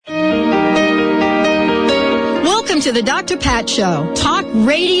Welcome to the Dr. Pat Show. Talk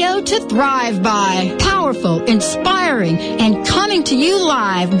radio to thrive by. Powerful, inspiring, and coming to you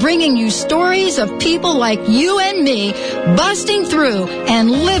live, bringing you stories of people like you and me, busting through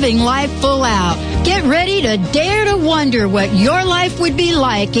and living life full out. Get ready to dare to wonder what your life would be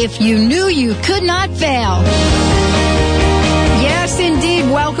like if you knew you could not fail. Yes,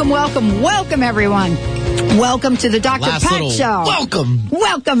 indeed. Welcome, welcome, welcome, everyone. Welcome to the Dr. Pat Show.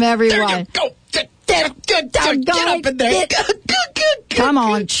 Welcome, everyone. There you go. Get up in there. Come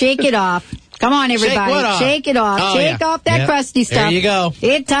on, shake it off. Come on, everybody. Shake it off. Oh, shake off that crusty stuff. There you go.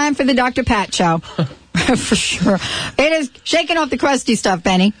 It's time for the Dr. Pat Show. For sure. It is shaking off the crusty stuff,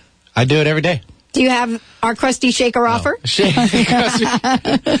 Benny. I do it every day. Do you have our crusty shaker offer? See,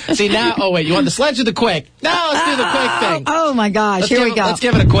 now, oh, wait, you want the sledge or the quake? No, let's do the quake thing. Oh, my gosh. Here we go. Let's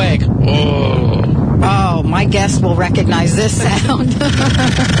give it a quake. Oh, my guest will recognize this sound.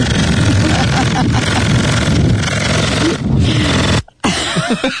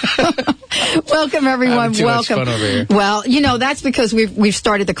 Welcome, everyone. Welcome. Much fun over here. Well, you know, that's because we've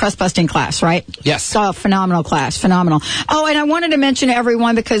started the crust busting class, right? Yes. Oh, phenomenal class. Phenomenal. Oh, and I wanted to mention to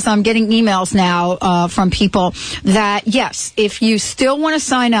everyone, because I'm getting emails now from people that, yes, if you still want to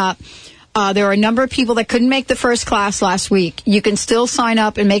sign up, there are a number of people that couldn't make the first class last week. You can still sign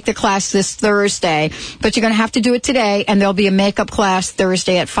up and make the class this Thursday, but you're going to have to do it today, and there'll be a makeup class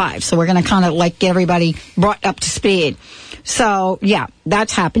Thursday at 5. So we're going to kind of like get everybody brought up to speed. So, yeah,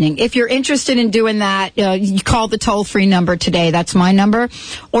 that's happening. If you're interested in doing that, you call the toll-free number today. That's my number.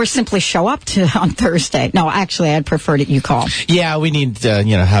 Or simply show up on Thursday. No, actually, I'd prefer that you call. Yeah, we need to,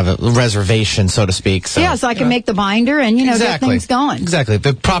 have a reservation, so to speak. So, yeah, so I can make the binder and, get things going. Exactly.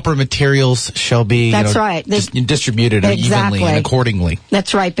 The proper materials shall be right. distributed evenly and accordingly.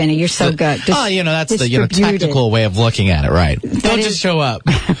 That's right, Benny. You're so good. That's the tactical way of looking at it, right? Don't just show up.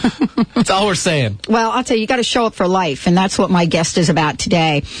 That's all we're saying. Well, I'll tell you got to show up for life, and that's what my guest is about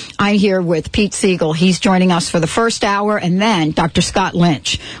today. I'm here with Pete Siegel. He's joining us for the first hour, and then Dr. Scott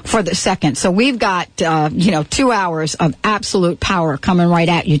Lynch for the second. So we've got, 2 hours of absolute power coming right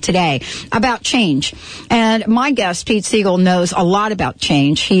at you today about change. And my guest, Pete Siegel, knows a lot about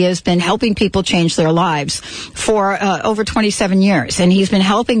change. He has been helping people change their lives for over 27 years, and he's been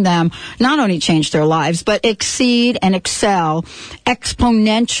helping them not only change their lives, but exceed and excel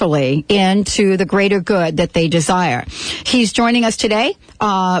exponentially into the greater good that they desire. He's joining us today.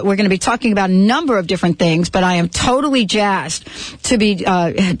 We're going to be talking about a number of different things, but I am totally jazzed to be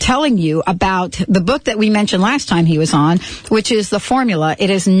telling you about the book that we mentioned last time he was on, which is The Formula. It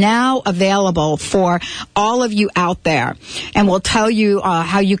is now available for all of you out there, and we'll tell you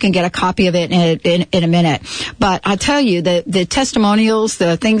how you can get a copy of it in a minute. But I'll tell you, the testimonials,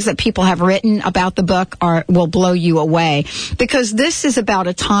 the things that people have written about the book will blow you away, because this is about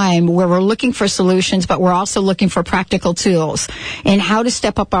a time where we're looking for solutions, but we're also looking for practical tools in how to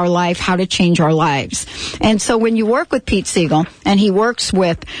step up our life, how to change our lives. And so when you work with Pete Siegel, and he works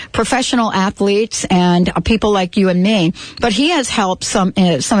with professional athletes and people like you and me, but he has helped some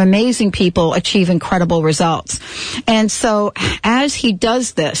amazing people achieve incredible results. And so as he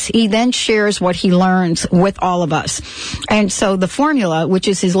does this, he then shares what he learns with all of us. And so The Formula, which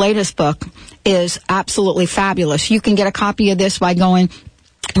is his latest book, is absolutely fabulous. You can get a copy of this by going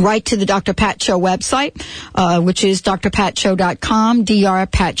right to the Dr. Pat Show website, which is drpatshow.com,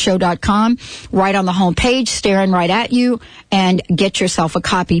 drpatshow.com, right on the home page, staring right at you, and get yourself a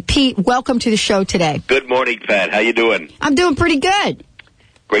copy. Pete, welcome to the show today. Good morning, Pat. How you doing? I'm doing pretty good.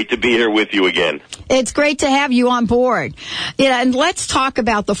 Great to be here with you again. It's great to have you on board. Yeah, and let's talk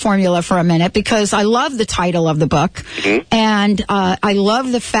about The Formula for a minute, because I love the title of the book, and I love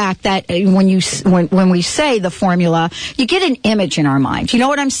the fact that when we say The Formula, you get an image in our mind. You know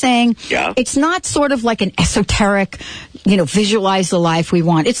what I'm saying? Yeah. It's not sort of like an esoteric, visualize the life we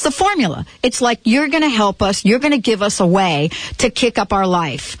want. It's the formula. It's like you're going to help us. You're going to give us a way to kick up our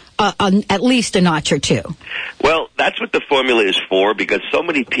life. At least a notch or two. Well, that's what The Formula is for, because so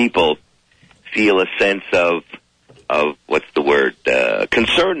many people feel a sense of what's the word,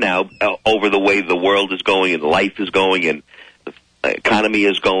 concern now over the way the world is going and life is going and the economy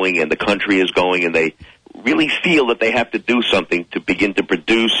is going and the country is going, and they really feel that they have to do something to begin to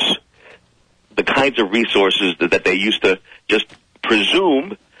produce the kinds of resources that they used to just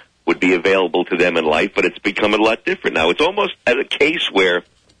presume would be available to them in life, but it's become a lot different now. It's almost as a case where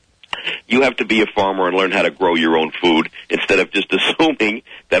you have to be a farmer and learn how to grow your own food instead of just assuming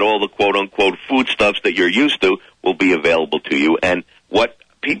that all the quote-unquote foodstuffs that you're used to will be available to you. And what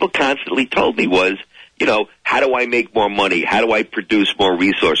people constantly told me was, how do I make more money? How do I produce more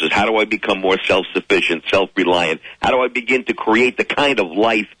resources? How do I become more self-sufficient, self-reliant? How do I begin to create the kind of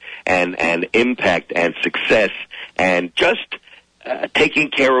life and impact and success and just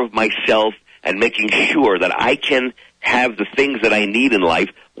taking care of myself and making sure that I can have the things that I need in life.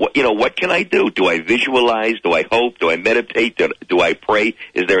 What can I do? Do I visualize? Do I hope? Do I meditate? Do I pray?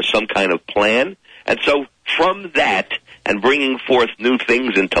 Is there some kind of plan? And so from that and bringing forth new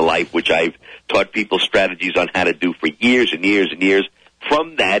things into life, which I've taught people strategies on how to do for years and years and years,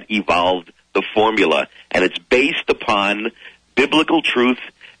 from that evolved the formula. And it's based upon biblical truth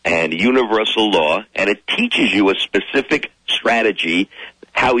and universal law, and it teaches you a specific strategy,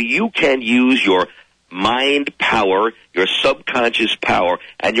 how you can use your mind power, your subconscious power,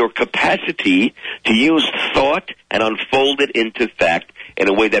 and your capacity to use thought and unfold it into fact in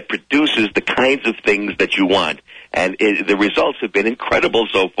a way that produces the kinds of things that you want. And the results have been incredible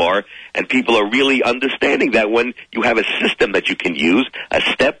so far, and people are really understanding that when you have a system that you can use, a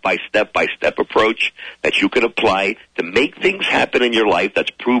step-by-step approach that you can apply to make things happen in your life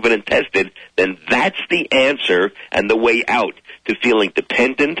that's proven and tested, then that's the answer and the way out to feeling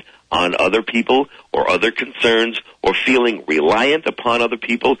dependent on other people or other concerns, or feeling reliant upon other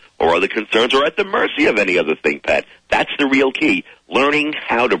people or other concerns, or at the mercy of any other thing, Pat. That's the real key. Learning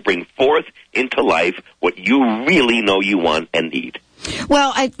how to bring forth into life what you really know you want and need.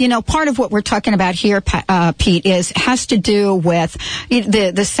 Well, part of what we're talking about here, Pete, has to do with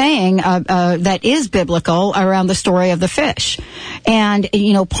the saying that is biblical around the story of the fish. And,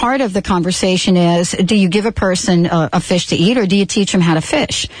 part of the conversation is, do you give a person a fish to eat, or do you teach them how to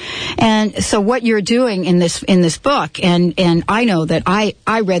fish? And so what you're doing in this book, and I know that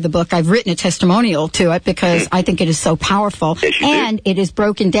I read the book, I've written a testimonial to it because I think it is so powerful. Yes, and it is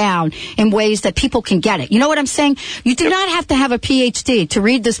broken down in ways that people can get it. You know what I'm saying? You do not have to have a PhD to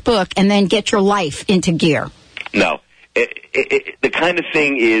read this book and then get your life into gear. No. The kind of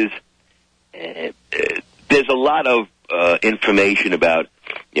thing is, there's a lot of information about,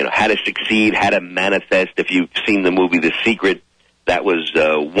 how to succeed, how to manifest. If you've seen the movie The Secret, that was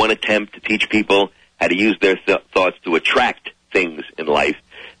one attempt to teach people how to use their thoughts to attract things in life,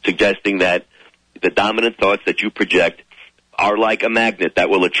 suggesting that the dominant thoughts that you project are like a magnet that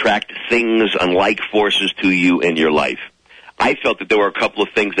will attract things, unlike forces, to you in your life. I felt that there were a couple of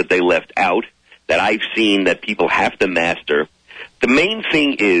things that they left out that I've seen that people have to master. The main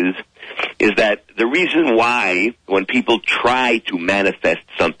thing is that the reason why when people try to manifest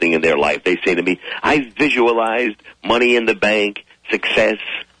something in their life, they say to me, I've visualized money in the bank, success,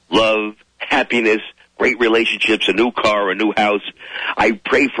 love, happiness, great relationships, a new car, a new house. I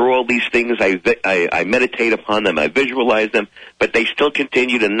pray for all these things. I meditate upon them. I visualize them, but they still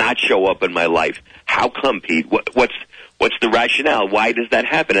continue to not show up in my life. How come, Pete? What's the rationale? Why does that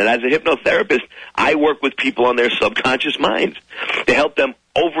happen? And as a hypnotherapist, I work with people on their subconscious minds to help them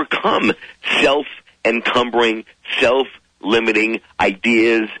overcome self-encumbering, self-limiting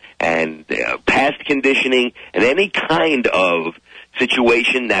ideas and past conditioning and any kind of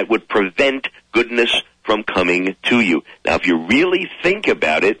situation that would prevent goodness from coming to you. Now, if you really think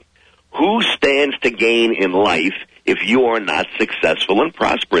about it, who stands to gain in life if you are not successful and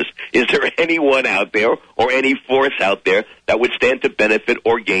prosperous? Is there anyone out there or any force out there that would stand to benefit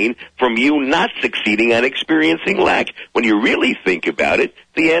or gain from you not succeeding and experiencing lack? When you really think about it,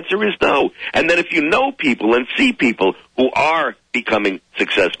 the answer is no. And then if you know people and see people who are becoming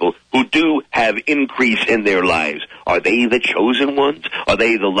successful, who do have increase in their lives, are they the chosen ones? Are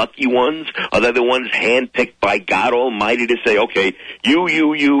they the lucky ones? Are they the ones handpicked by God Almighty to say, okay, you,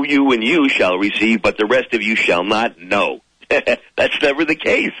 and you shall receive, but the rest of you shall not? No. That's never the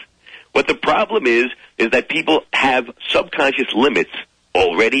case. What the problem is that people have subconscious limits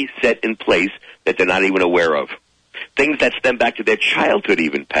already set in place that they're not even aware of. Things that stem back to their childhood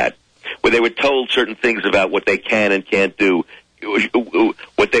even, Pat, where they were told certain things about what they can and can't do,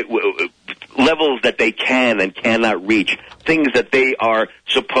 levels that they can and cannot reach, things that they are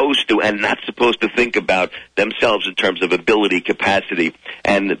supposed to and not supposed to think about themselves in terms of ability, capacity,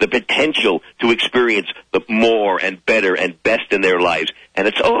 and the potential to experience the more and better and best in their lives. And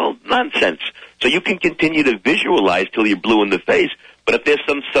it's all nonsense. So you can continue to visualize till you're blue in the face, but if there's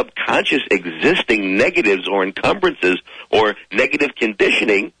some subconscious existing negatives or encumbrances or negative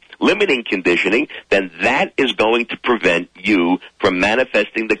conditioning, limiting conditioning, then that is going to prevent you from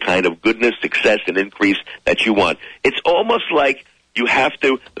manifesting the kind of goodness, success, and increase that you want. It's almost like you have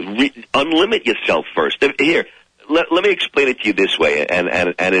to unlimit yourself first. Here, let me explain it to you this way,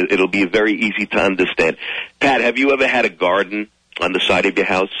 and it'll be very easy to understand. Pat, have you ever had a garden on the side of your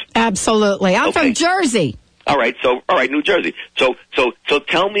house? Absolutely. I'm from Jersey. All right, New Jersey. So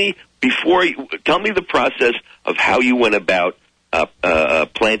tell me the process of how you went about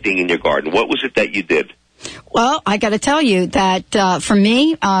planting in your garden. What was it that you did? Well, I got to tell you that for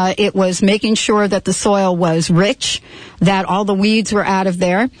me, it was making sure that the soil was rich, that all the weeds were out of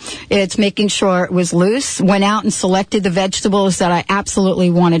there. It's making sure it was loose. Went out and selected the vegetables that I absolutely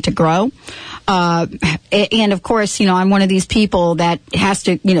wanted to grow. And of course, I'm one of these people that has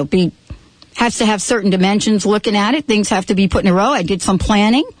to, has to have certain dimensions looking at it. Things have to be put in a row. I did some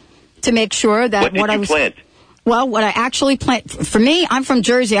planning to make sure that what I was... plant? Well, what I actually planted, for me, I'm from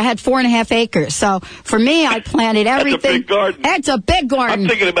Jersey. I had 4.5 acres. So for me, I planted everything. That's a big garden. It's a big garden. I'm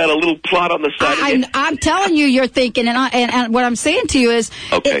thinking about a little plot on the side. I'm telling you, you're thinking, and what I'm saying to you is,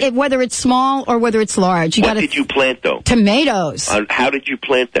 whether it's small or whether it's large, what did you plant though? Tomatoes. How did you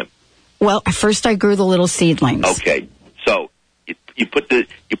plant them? Well, first I grew the little seedlings. Okay, so you put the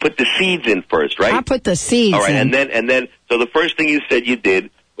seeds in first, right? I put the seeds. All right, in. and then so the first thing you said you did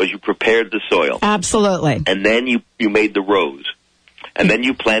was you prepared the soil. Absolutely. And then you made the rows. And then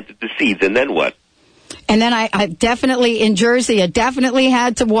you planted the seeds. And then what? And then I definitely, in Jersey, I definitely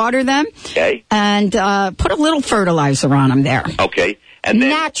had to water them. Okay. And put a little fertilizer on them there. Okay. And then,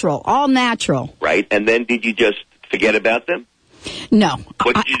 natural, all natural. Right. And then did you just forget about them? No.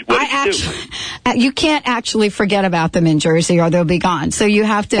 What did you do? You can't actually forget about them in Jersey or they'll be gone. So you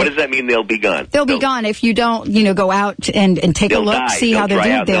have to... What does that mean, they'll be gone? They'll be gone if you don't, go out and take a look, die. see how they're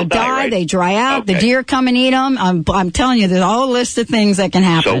doing. They'll die, right? They dry out, okay. The deer come and eat them. I'm telling you, there's a whole list of things that can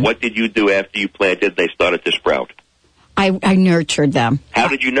happen. So what did you do after you planted they started to sprout? I nurtured them. How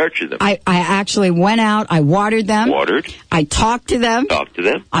did you nurture them? I actually went out, I watered them. Watered? I talked to them. Talked to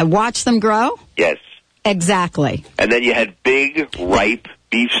them? I watched them grow. Yes. Exactly. And then you had big, ripe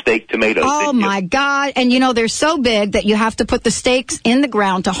beefsteak tomatoes. Oh, my God. And, they're so big that you have to put the stakes in the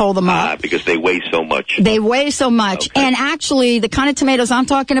ground to hold them up. Because they weigh so much. They weigh so much. Okay. And actually, the kind of tomatoes I'm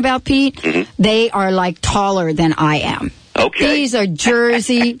talking about, Pete, they are like taller than I am. Okay. These are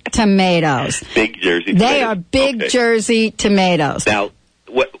Jersey tomatoes. Big Jersey tomatoes. They are big Jersey tomatoes. Now,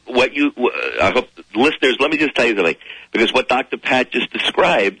 I hope, listeners, let me just tell you something. Because what Dr. Pat just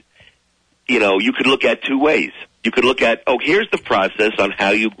described, you could look at two ways. You could look at, here's the process on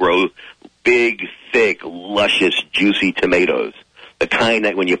how you grow big, thick, luscious, juicy tomatoes. The kind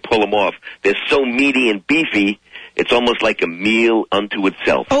that when you pull them off, they're so meaty and beefy, it's almost like a meal unto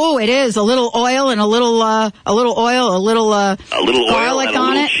itself. Oh, it is. A little oil and a little garlic oil and a little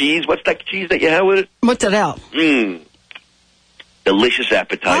cheese. What's that cheese that you have with it? Mozzarella. Delicious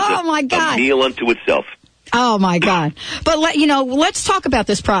appetizer. Oh, my God. A meal unto itself. Oh my God! But let's talk about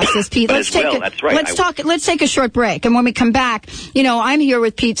this process, Pete. Let's take a short break, and when we come back, I'm here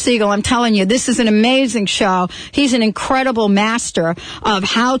with Pete Siegel. I'm telling you, this is an amazing show. He's an incredible master of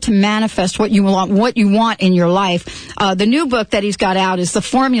how to manifest what you want in your life. The new book that he's got out is The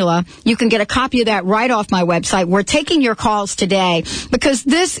Formula. You can get a copy of that right off my website. We're taking your calls today because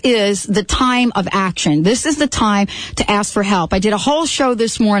this is the time of action. This is the time to ask for help. I did a whole show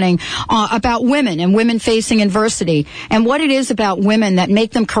this morning about women and women facing adversity and what it is about women that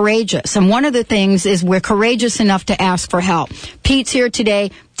make them courageous. And one of the things is we're courageous enough to ask for help. Pete's here today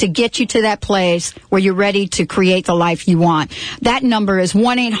to get you to that place where you're ready to create the life you want. That number is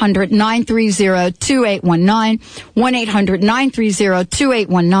 1-800-930-2819,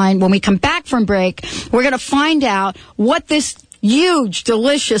 1-800-930-2819. When we come back from break, we're going to find out what this huge,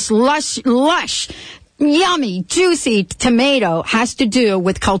 delicious, lush, yummy, juicy tomato has to do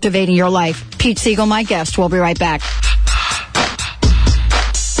with cultivating your life. Pete Siegel, my guest. We'll be right back.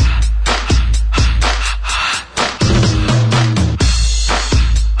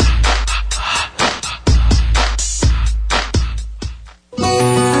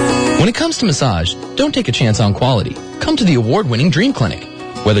 When it comes to massage, don't take a chance on quality. Come to the award-winning Dream Clinic.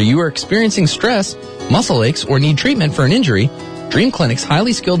 Whether you are experiencing stress, muscle aches, or need treatment for an injury, Dream Clinic's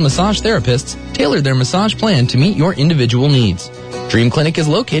highly skilled massage therapists tailor their massage plan to meet your individual needs. Dream Clinic is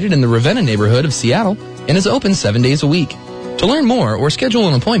located in the Ravenna neighborhood of Seattle and is open 7 days a week. To learn more or schedule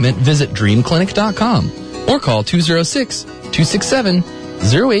an appointment, visit dreamclinic.com or call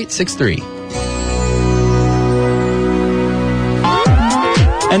 206-267-0863.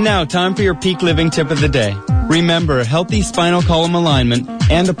 And now, time for your peak living tip of the day. Remember, healthy spinal column alignment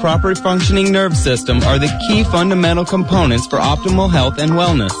and a proper functioning nerve system are the key fundamental components for optimal health and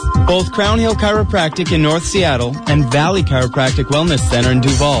wellness. Both Crown Hill Chiropractic in North Seattle and Valley Chiropractic Wellness Center in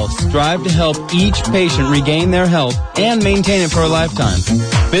Duval strive to help each patient regain their health and maintain it for a lifetime.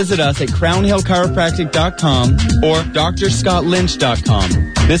 Visit us at crownhillchiropractic.com or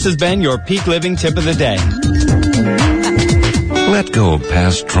drscottlynch.com. This has been your peak living tip of the day. Let go of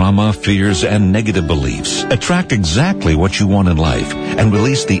past trauma, fears, and negative beliefs. Attract exactly what you want in life and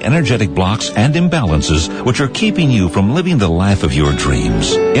release the energetic blocks and imbalances which are keeping you from living the life of your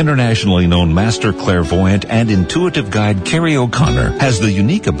dreams. Internationally known master clairvoyant and intuitive guide Carrie O'Connor has the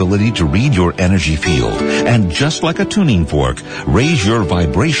unique ability to read your energy field and, just like a tuning fork, raise your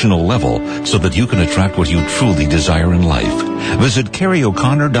vibrational level so that you can attract what you truly desire in life. Visit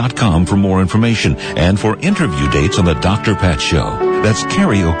CarrieO'Connor.com for more information and for interview dates on the Dr. Pat Show. That's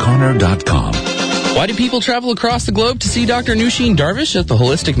CarrieO'Connor.com. Why do people travel across the globe to see Dr. Nusheen Darvish at the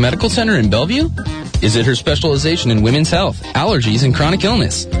Holistic Medical Center in Bellevue? Is it her specialization in women's health, allergies, and chronic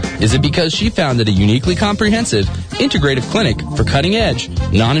illness? Is it because she founded a uniquely comprehensive, integrative clinic for cutting-edge,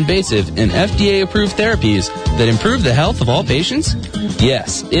 non-invasive, and FDA-approved therapies that improve the health of all patients?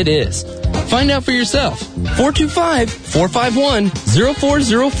 Yes, it is. Find out for yourself.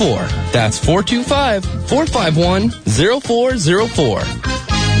 425-451-0404. That's 425-451-0404.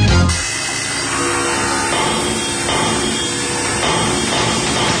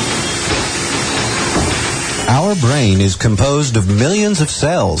 Our brain is composed of millions of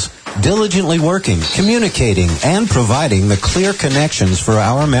cells, diligently working, communicating, and providing the clear connections for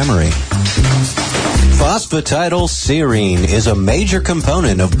our memory. Phosphatidylserine is a major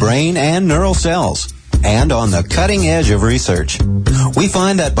component of brain and neural cells, and on the cutting edge of research. We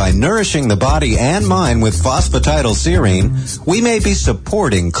find that by nourishing the body and mind with phosphatidylserine, we may be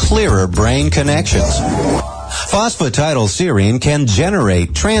supporting clearer brain connections. Phosphatidylserine can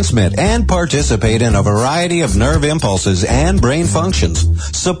generate, transmit, and participate in a variety of nerve impulses and brain functions,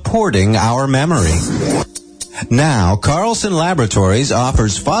 supporting our memory. Now, Carlson Laboratories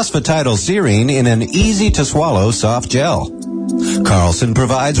offers phosphatidylserine in an easy-to-swallow soft gel. Carlson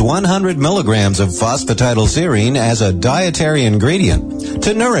provides 100 milligrams of phosphatidylserine as a dietary ingredient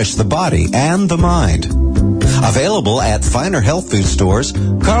to nourish the body and the mind. Available at finer health food stores,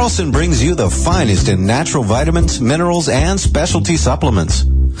 Carlson brings you the finest in natural vitamins, minerals, and specialty supplements.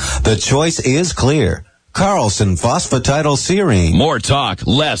 The choice is clear. Carlson Phosphatidylserine. More talk,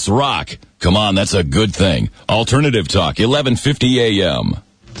 less rock. Come on, that's a good thing. Alternative Talk, 1150 a.m.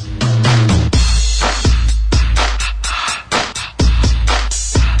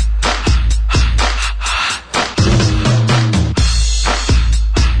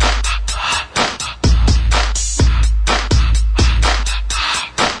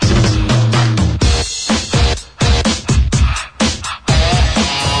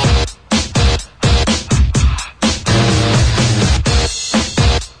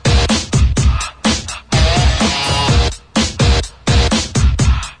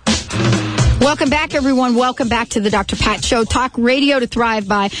 Welcome back, everyone. Welcome back to the Dr. Pat Show. Talk radio to thrive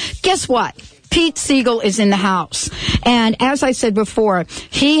by. Guess what? Pete Siegel is in the house. And as I said before,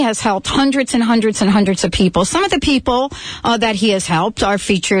 he has helped hundreds and hundreds and hundreds of people. Some of the people that he has helped are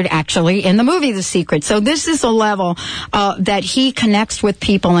featured actually in the movie The Secret. So this is a level that he connects with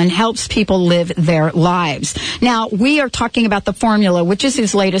people and helps people live their lives. Now, we are talking about The Formula, which is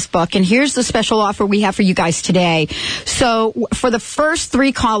his latest book. And here's the special offer we have for you guys today. So for the first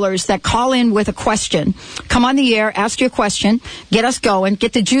 3 callers that call in with a question, come on the air, ask your question, get us going,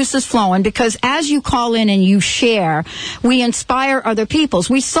 get the juices flowing, because as you call in and you share, we inspire other people.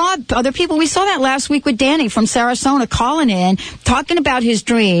 We saw other people. We saw that last week with Danny from Sarasota calling in, talking about his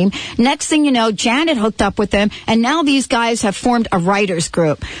dream. Next thing you know, Janet hooked up with them, and now these guys have formed a writers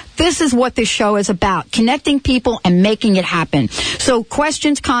group. This is what this show is about, connecting people and making it happen. So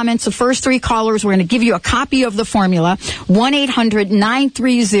questions, comments, the first 3 callers, we're going to give you a copy of The Formula,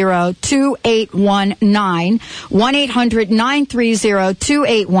 1-800-930-2819,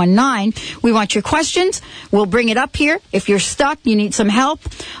 1-800-930-2819. We want your questions. We'll bring it up here. If you're stuck, you need some help.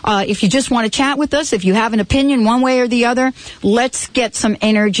 If you just want to chat with us, if you have an opinion one way or the other, let's get some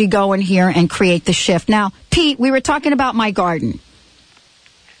energy going here and create the shift. Now, Pete, we were talking about my garden.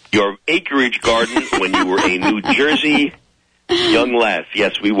 Your acreage garden when you were a New Jersey young lass.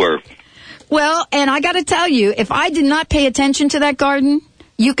 Yes, we were. Well, and I got to tell you, if I did not pay attention to that garden,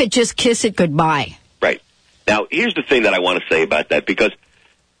 you could just kiss it goodbye. Right. Now, here's the thing that I want to say about that, because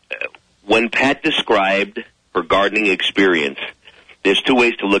when Pat described her gardening experience, there's 2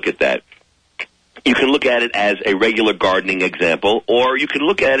 ways to look at that. You can look at it as a regular gardening example, or you can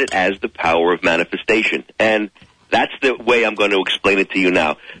look at it as the power of manifestation. And that's the way I'm going to explain it to you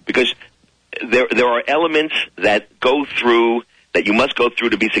now, because there are elements that you must go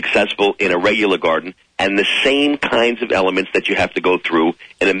through to be successful in a regular garden, and the same kinds of elements that you have to go through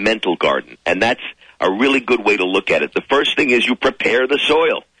in a mental garden. And that's a really good way to look at it. The first thing is you prepare the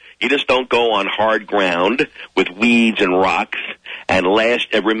soil. You just don't go on hard ground with weeds and rocks and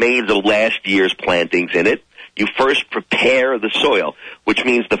remains of last year's plantings in it. you first prepare the soil, which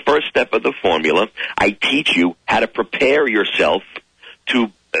means the first step of the formula, I teach you how to prepare yourself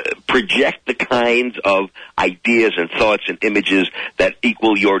to project the kinds of ideas and thoughts and images that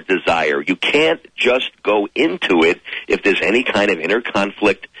equal your desire. You can't just go into it if there's any kind of inner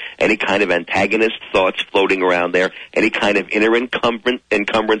conflict, any kind of antagonist thoughts floating around there, any kind of inner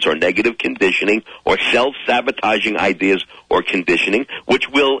encumbrance or negative conditioning or self-sabotaging ideas or conditioning, which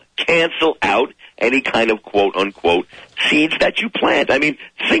will cancel out any kind of quote-unquote seeds that you plant. I mean,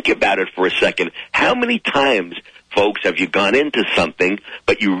 think about it for a second. How many times, folks, have you gone into something,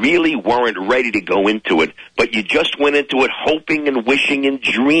 but you really weren't ready to go into it, but you just went into it hoping and wishing and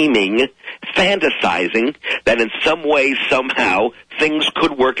dreaming, fantasizing that in some way, somehow, things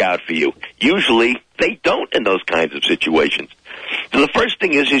could work out for you? Usually, they don't in those kinds of situations. So the first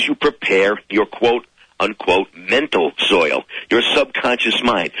thing is you prepare your quote-unquote mental soil, your subconscious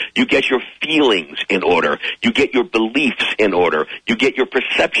mind. You get your feelings in order. You get your beliefs in order. You get your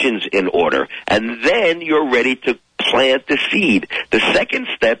perceptions in order. And then you're ready to plant the seed. The second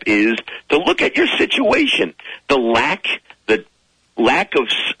step is to look at your situation. The lack of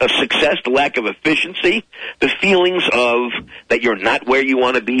success, the lack of efficiency, the feelings of that you're not where you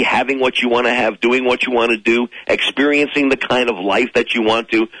want to be, having what you want to have, doing what you want to do, experiencing the kind of life that you want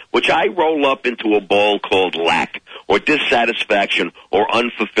to, which I roll up into a ball called lack or dissatisfaction or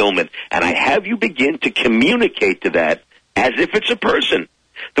unfulfillment. And I have you begin to communicate to that as if it's a person.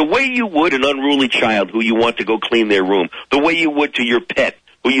 The way you would an unruly child who you want to go clean their room, the way you would to your pet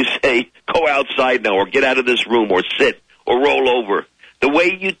who you say, go outside now or get out of this room or sit or roll over. The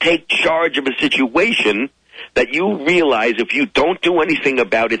way you take charge of a situation that you realize if you don't do anything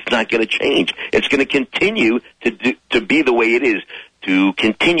about it, it's not going to change. It's going to continue to be the way it is, to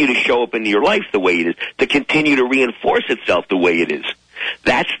continue to show up in your life the way it is, to continue to reinforce itself the way it is.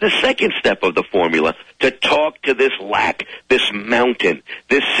 That's the second step of the formula, to talk to this lack, this mountain,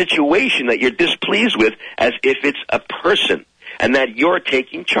 this situation that you're displeased with as if it's a person and that you're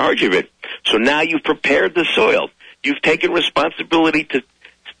taking charge of it. So now you've prepared the soil. You've taken responsibility to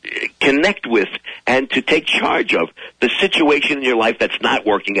connect with and to take charge of the situation in your life that's not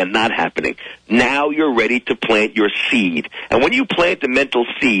working and not happening. Now you're ready to plant your seed. And when you plant the mental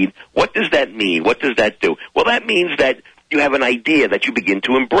seed, what does that mean? What does that do? Well, that means that you have an idea that you begin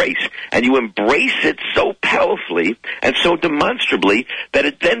to embrace. And you embrace it so powerfully and so demonstrably that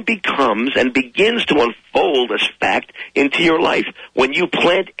it then becomes and begins to unfold as fact into your life. When you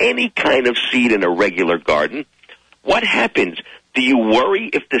plant any kind of seed in a regular garden, what happens? Do you worry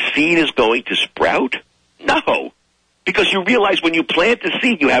if the seed is going to sprout? No. Because you realize when you plant the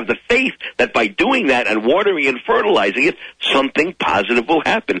seed, you have the faith that by doing that and watering and fertilizing it, something positive will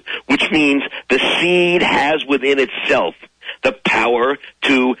happen, which means the seed has within itself the power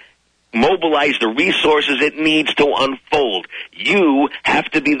to mobilize the resources it needs to unfold. You have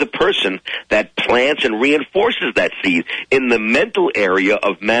to be the person that plants and reinforces that seed. In the mental area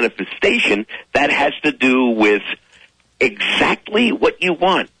of manifestation, that has to do with exactly what you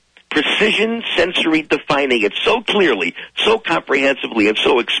want. Precision sensory defining it so clearly, so comprehensively, and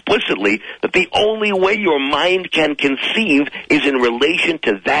so explicitly that the only way your mind can conceive is in relation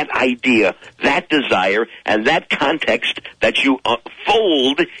to that idea, that desire, and that context that you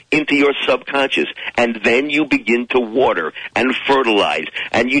fold into your subconscious. And then you begin to water and fertilize,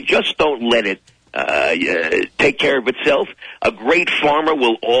 and you just don't let it take care of itself. A great farmer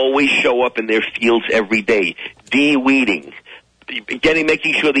will always show up in their fields every day, de-weeding,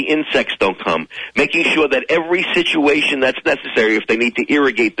 making sure the insects don't come, making sure that every situation that's necessary, if they need to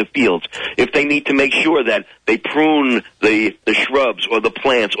irrigate the fields, if they need to make sure that they prune the shrubs or the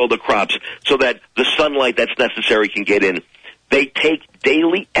plants or the crops so that the sunlight that's necessary can get in, they take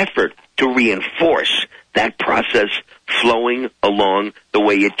daily effort to reinforce that process flowing along the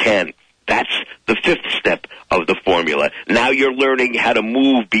way it can. That's the fifth step of the formula. Now you're learning how to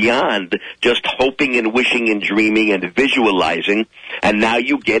move beyond just hoping and wishing and dreaming and visualizing, and now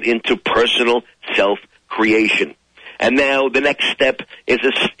you get into personal self-creation. And now the next step is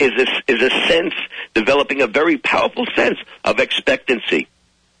a sense, developing a very powerful sense of expectancy,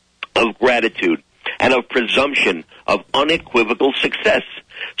 of gratitude, and of presumption of unequivocal success.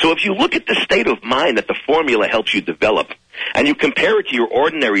 So if you look at the state of mind that the formula helps you develop, and you compare it to your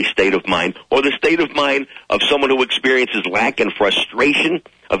ordinary state of mind or the state of mind of someone who experiences lack and frustration,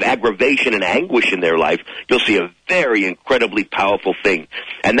 of aggravation and anguish in their life, you'll see a very incredibly powerful thing.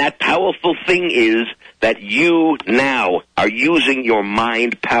 And that powerful thing is that you now are using your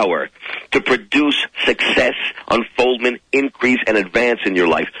mind power to produce success, unfoldment, increase, and advance in your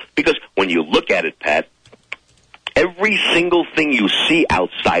life. Because when you look at it, Pat, every single thing you see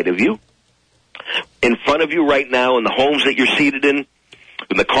outside of you, in front of you right now in the homes that you're seated in,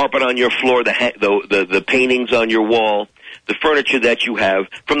 the carpet on your floor, the paintings on your wall, the furniture that you have,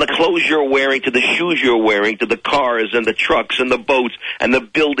 from the clothes you're wearing to the shoes you're wearing to the cars and the trucks and the boats and the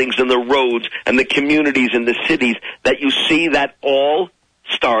buildings and the roads and the communities and the cities that you see, that all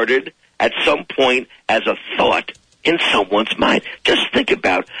started at some point as a thought in someone's mind. Just think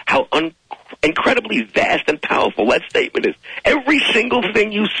about how incredibly vast and powerful that statement is. Every single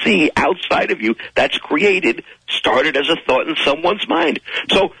thing you see outside of you that's created started as a thought in someone's mind.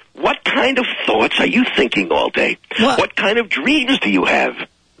 So what kind of thoughts are you thinking all day? What kind of dreams do you have?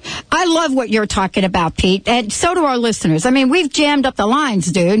 I love what you're talking about, Pete, and so do our listeners. I mean, we've jammed up the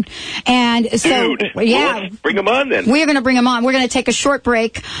lines, dude. And so, yeah. Bring them on then. We're going to bring them on. We're going to take a short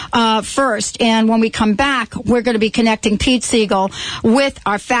break first, and when we come back, we're going to be connecting Pete Siegel with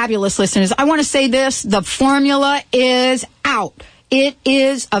our fabulous listeners. I want to say this, the formula is out. It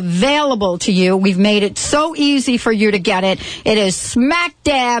is available to you. We've made it so easy for you to get it. It is smack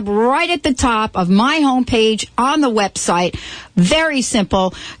dab right at the top of my homepage on the website. Very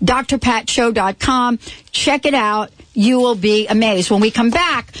simple. drpatshow.com. Check it out. You will be amazed. When we come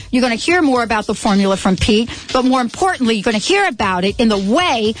back, you're going to hear more about the formula from Pete, but more importantly, you're going to hear about it in the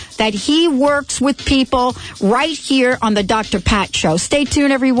way that he works with people right here on the Dr. Pat Show. Stay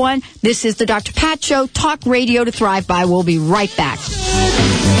tuned, everyone. This is the Dr. Pat Show, talk radio to thrive by. We'll be right back.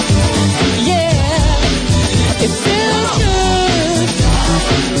 Yeah, it feels good.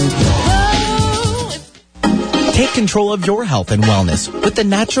 Take control of your health and wellness with the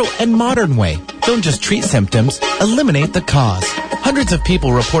natural and modern way. Don't just treat symptoms, eliminate the cause. Hundreds of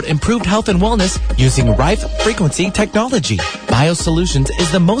people report improved health and wellness using Rife frequency technology. BioSolutions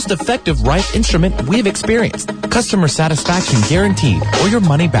is the most effective Rife instrument we've experienced. Customer satisfaction guaranteed or your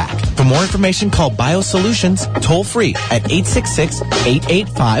money back. For more information, call BioSolutions toll free at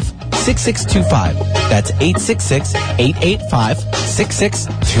 866-885-6625. That's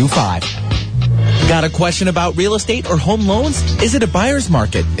 866-885-6625. Got a question about real estate or home loans? Is it a buyer's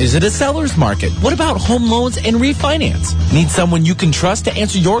market? Is it a seller's market? What about home loans and refinance? Need someone you can trust to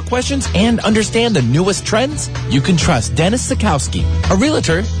answer your questions and understand the newest trends? You can trust Dennis Sikowski, a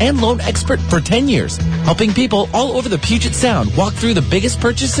realtor and loan expert for 10 years, helping people all over the Puget Sound walk through the biggest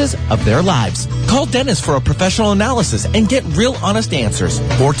purchases of their lives. Call Dennis for a professional analysis and get real honest answers.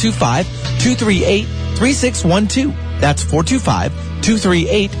 425-238-3612. That's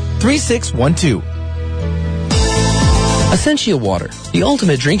 425-238-3612. Essentia Water, the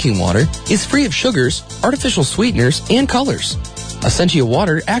ultimate drinking water, is free of sugars, artificial sweeteners, and colors. Essentia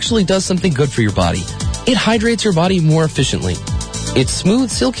Water actually does something good for your body. It hydrates your body more efficiently. Its smooth,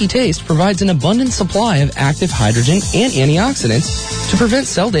 silky taste provides an abundant supply of active hydrogen and antioxidants to prevent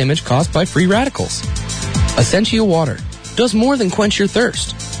cell damage caused by free radicals. Essentia Water does more than quench your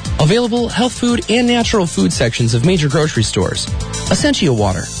thirst. Available health food and natural food sections of major grocery stores. Essentia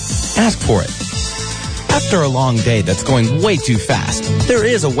Water. Ask for it. After a long day that's going way too fast, there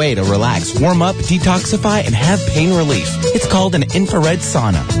is a way to relax, warm up, detoxify, and have pain relief. It's called an infrared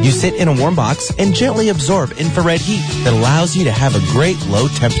sauna. You sit in a warm box and gently absorb infrared heat that allows you to have a great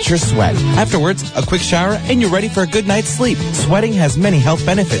low-temperature sweat. Afterwards, a quick shower, and you're ready for a good night's sleep. Sweating has many health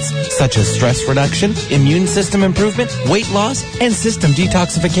benefits, such as stress reduction, immune system improvement, weight loss, and system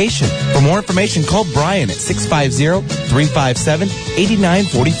detoxification. For more information, call Brian at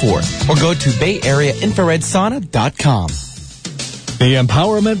 650-357-8944 or go to BayAreaInfraredSauna.com. The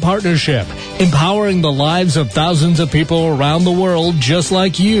Empowerment Partnership, empowering the lives of thousands of people around the world just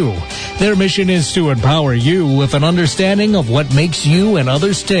like you. Their mission is to empower you with an understanding of what makes you and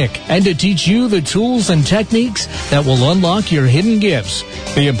others tick, and to teach you the tools and techniques that will unlock your hidden gifts.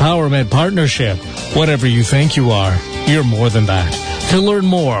 The Empowerment Partnership. Whatever you think you are, you're more than that. To learn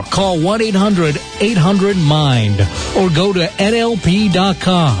more, call 1-800-800-MIND or go to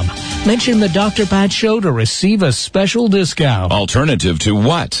NLP.com. Mention the Dr. Pat Show to receive a special discount. Alternative to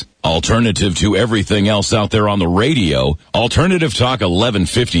what? Alternative to everything else out there on the radio. Alternative Talk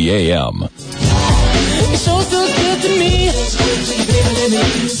 1150 AM. It sure feels good to me.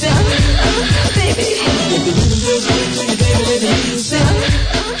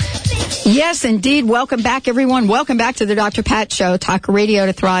 Yes, indeed. Welcome back, everyone. Welcome back to the Dr. Pat Show, talk radio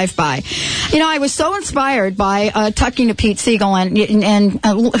to thrive by. You know, I was so inspired by talking to Pete Siegel, and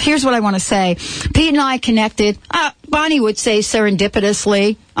here's what I want to say. Pete and I connected Bonnie would say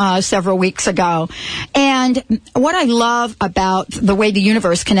serendipitously several weeks ago. And what I love about the way the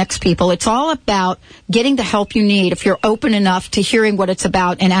universe connects people, it's all about getting the help you need if you're open enough to hearing what it's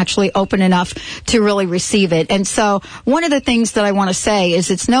about and actually open enough to really receive it. And so one of the things that I want to say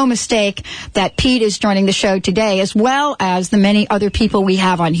is it's no mistake that Pete is joining the show today, as well as the many other people we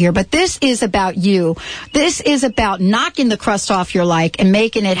have on here. But this is about you. This is about knocking the crust off your life and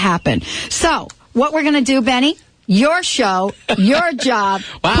making it happen. So what we're going to do, Benny, your show, your job,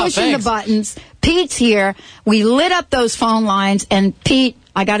 pushing the buttons. Pete's here. We lit up those phone lines, and Pete,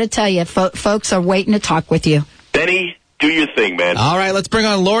 I got to tell you, folks are waiting to talk with you. Benny, do your thing, man. All right, let's bring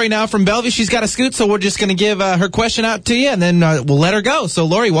on Lori now from Bellevue. She's got a scoot, so we're just going to give her question out to you, and then we'll let her go. So,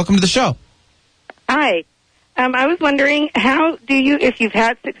 Lori, welcome to the show. Hi. I was wondering, how do you, if you've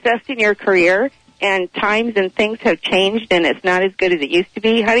had success in your career and times and things have changed and it's not as good as it used to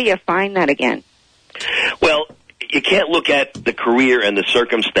be, how do you find that again? Well, you can't look at the career and the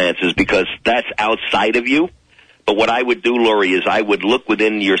circumstances because that's outside of you. But what I would do, Lori, is I would look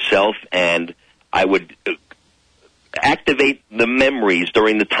within yourself and I would activate the memories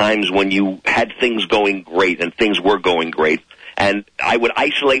during the times when you had things going great and things were going great. And I would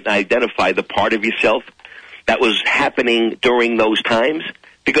isolate and identify the part of yourself that was happening during those times,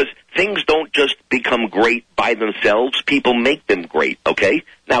 because things don't just become great by themselves. People make them great, okay?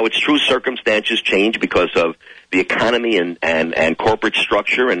 Now, it's true circumstances change because of the economy and corporate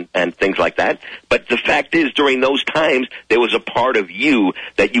structure and things like that. But the fact is, during those times, there was a part of you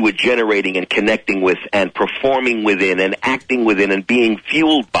that you were generating and connecting with and performing within and acting within and being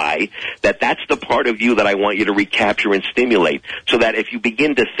fueled by, that's the part of you that I want you to recapture and stimulate, so that if you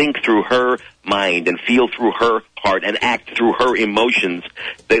begin to think through her mind and feel through her heart and act through her emotions,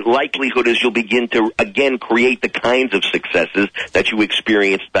 the likelihood is you'll begin to, again, create the kinds of successes that you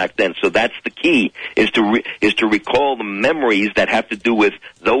experienced back then. So that's the key, is to recall the memories that have to do with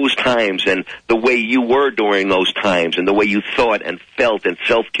those times and the way you were during those times and the way you thought and felt and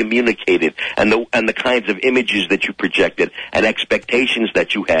self-communicated and the kinds of images that you projected and expectations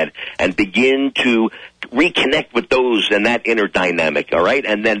that you had, and begin to reconnect with those and that inner dynamic, all right?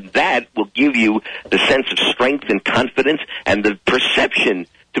 And then that will give you the sense of strength and confidence and the perception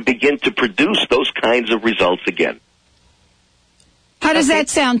to begin to produce those kinds of results again. How does that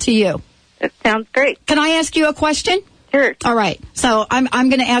sound to you? It sounds great. Can I ask you a question? Sure. All right. So I'm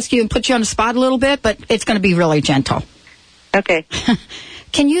going to ask you and put you on the spot a little bit, but it's going to be really gentle. Okay.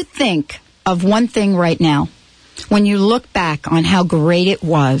 Can you think of one thing right now, when you look back on how great it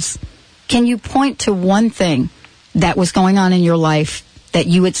was, can you point to one thing that was going on in your life that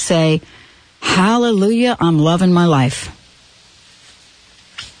you would say, hallelujah, I'm loving my life?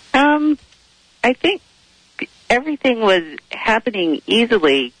 I think everything was happening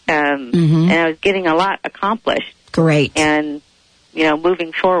easily, and I was getting a lot accomplished. Great. And,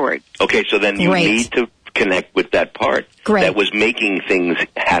 moving forward. Okay, so then you need to connect with that part that was making things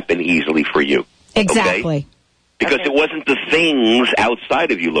happen easily for you. Exactly. Okay? Because it wasn't the things outside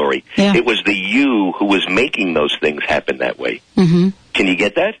of you, Lori. Yeah. It was the you who was making those things happen that way. Mm-hmm. Can you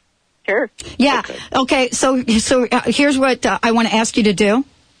get that? Sure. Yeah. Okay. So here's what I want to ask you to do.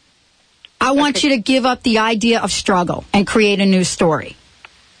 I want you to give up the idea of struggle and create a new story.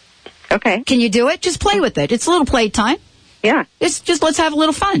 Okay. Can you do it? Just play with it. It's a little playtime. Yeah. Let's have a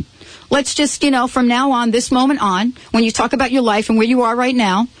little fun. Let's just, from now on, this moment on, when you talk about your life and where you are right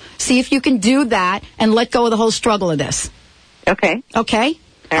now, see if you can do that and let go of the whole struggle of this. Okay. Okay?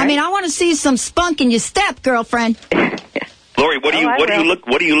 All right. I want to see some spunk in your step, girlfriend. Lori, what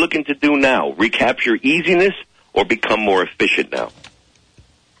are you looking to do now? Recapture easiness or become more efficient now?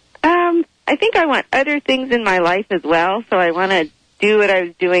 I think I want other things in my life as well, so I want to do what I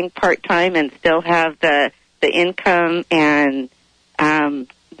was doing part-time and still have the income and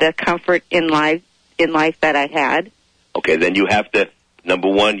the comfort in life that I had. Okay, then you have to, number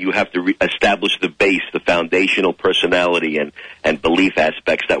one, you have to establish the base, the foundational personality and belief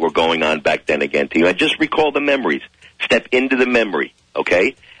aspects that were going on back then again to you. And just recall the memories. Step into the memory,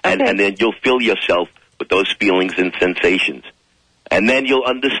 okay? And then you'll fill yourself with those feelings and sensations. And then you'll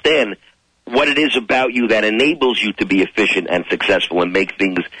understand what it is about you that enables you to be efficient and successful and make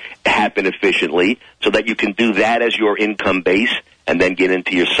things happen efficiently, so that you can do that as your income base and then get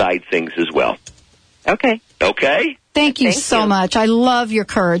into your side things as well. Okay. Okay? Thank you so much. I love your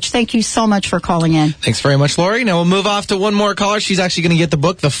courage. Thank you so much for calling in. Thanks very much, Lori. Now we'll move off to one more caller. She's actually going to get the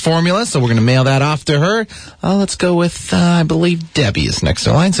book, The Formula, so we're going to mail that off to her. Let's go with, I believe, Debbie is next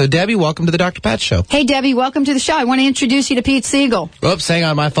in line. So, Debbie, welcome to the Dr. Pat Show. Hey, Debbie, welcome to the show. I want to introduce you to Pete Siegel. Oops, hang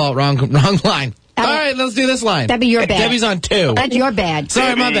on, my fault. Wrong line. All right, let's do this line. That'd be your bad. Debbie's on 2. That's your bad.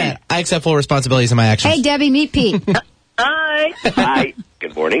 Sorry, my bad. I accept full responsibilities of my actions. Hey, Debbie, meet Pete. Hi. Hi.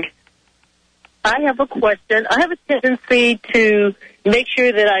 Good morning. I have a question. I have a tendency to make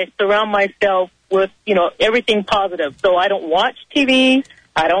sure that I surround myself with, everything positive. So I don't watch TV.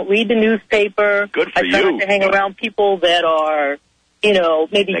 I don't read the newspaper. Good for I try you. not to hang around people that are,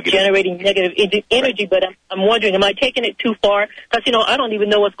 maybe Negative. generating negative energy. But I'm wondering, am I taking it too far? Because, I don't even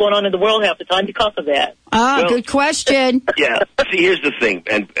know what's going on in the world half the time because of that. Ah, good question. Yeah. See, here's the thing,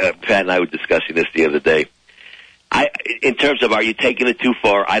 and Pat and I were discussing this the other day. In terms of are you taking it too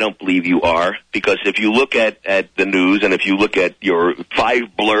far, I don't believe you are, because if you look at the news and if you look at your 5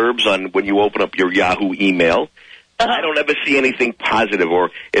 blurbs on when you open up your Yahoo email, I don't ever see anything positive,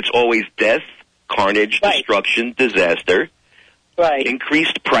 or it's always death, carnage, destruction, disaster,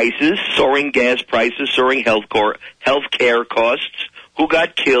 increased prices, soaring gas prices, soaring health care costs, who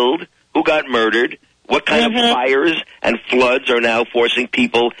got killed, who got murdered, what kind of fires and floods are now forcing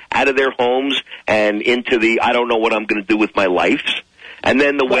people out of their homes and into the I don't know what I'm going to do with my life, and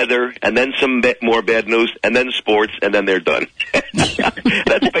then the weather, and then some more bad news, and then sports, and then they're done.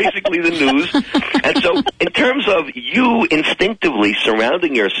 That's basically the news. And so in terms of you instinctively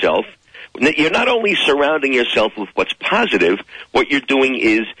surrounding yourself, you're not only surrounding yourself with what's positive, what you're doing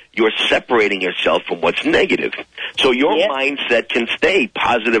is you're separating yourself from what's negative. So your mindset can stay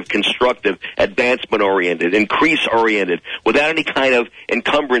positive, constructive, advancement-oriented, increase-oriented, without any kind of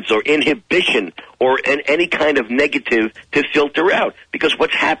encumbrance or inhibition or any kind of negative to filter out. Because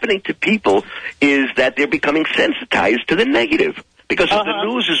what's happening to people is that they're becoming sensitized to the negative. Because the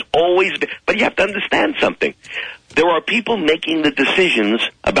news is always... But you have to understand something. There are people making the decisions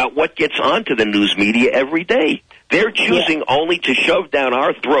about what gets onto the news media every day. They're choosing only to shove down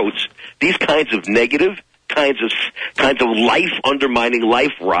our throats these kinds of negative, kinds of life undermining,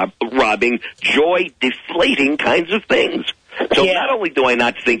 life robbing, joy deflating kinds of things. So not only do I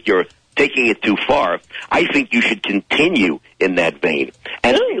not think you're taking it too far, I think you should continue in that vein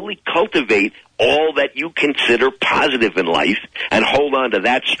and really cultivate all that you consider positive in life and hold on to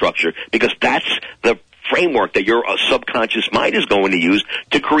that structure, because that's the framework that your subconscious mind is going to use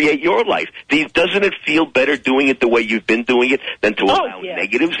to create your life. Doesn't it feel better doing it the way you've been doing it than to allow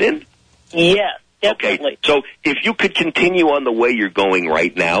negatives in? Yes, definitely. Okay, so if you could continue on the way you're going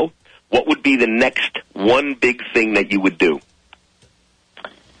right now, what would be the next one big thing that you would do?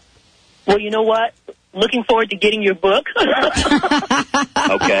 Well, you know what? Looking forward to getting your book.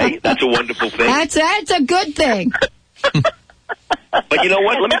 Okay, that's a wonderful thing. That's a good thing. But you know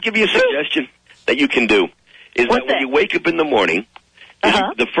what? Let me give you a suggestion that you can do. Is that when you wake up in the morning,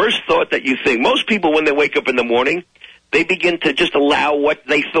 the first thought that you think, most people when they wake up in the morning, they begin to just allow what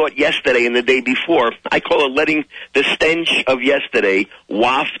they thought yesterday and the day before. I call it letting the stench of yesterday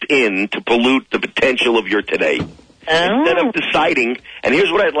waft in to pollute the potential of your today. Instead of deciding, and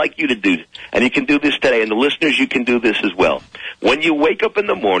here's what I'd like you to do, and you can do this today, and the listeners, you can do this as well. When you wake up in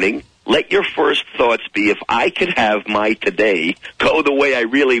the morning, let your first thoughts be, if I could have my today go the way I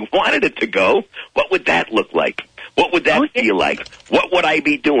really wanted it to go, what would that look like? What would that feel like? What would I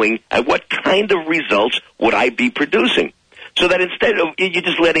be doing, and what kind of results would I be producing? So that instead of you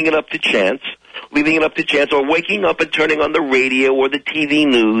just letting it up to chance, leaving it up to chance, or waking up and turning on the radio or the TV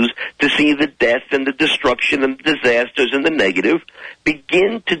news to see the death and the destruction and the disasters and the negative,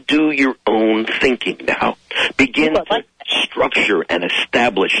 begin to do your own thinking now. Begin to structure and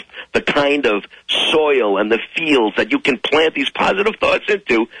establish the kind of soil and the fields that you can plant these positive thoughts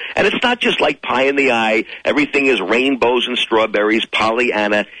into. And it's not just like pie in the eye, everything is rainbows and strawberries,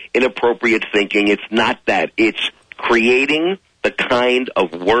 Pollyanna, inappropriate thinking. It's not that. It's creating the kind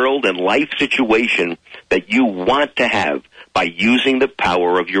of world and life situation that you want to have by using the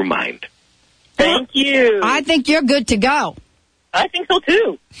power of your mind. Thank you. I think you're good to go. I think so,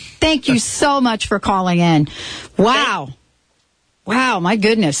 too. Thank you so much for calling in. Wow. Wow, my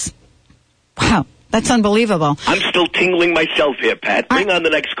goodness. Wow, that's unbelievable. I'm still tingling myself here, Pat. Bring on the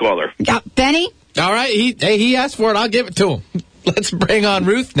next caller. Benny? All right, he asked for it. I'll give it to him. Let's bring on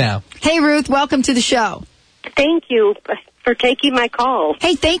Ruth now. Hey, Ruth, welcome to the show. Thank you for taking my call.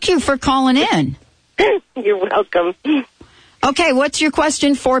 Hey, thank you for calling in. You're welcome. Okay, what's your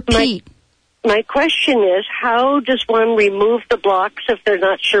question for Pete? My question is, how does one remove the blocks if they're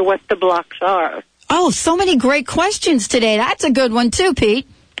not sure what the blocks are? Oh, so many great questions today. That's a good one, too, Pete.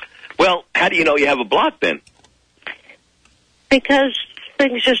 Well, how do you know you have a block, then? Because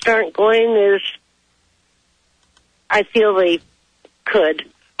things just aren't going as I feel they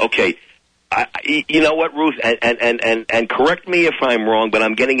could. Okay. You know what, Ruth, and correct me if I'm wrong, but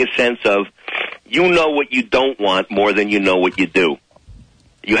I'm getting a sense of you know what you don't want more than you know what you do.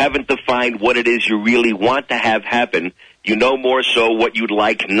 You haven't defined what it is you really want to have happen. You know more so what you'd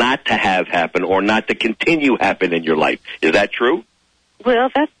like not to have happen or not to continue happen in your life. Is that true? Well,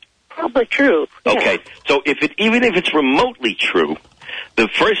 that's probably true. Yeah. Okay, so even if it's remotely true, the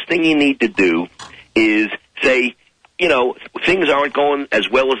first thing you need to do is say, things aren't going as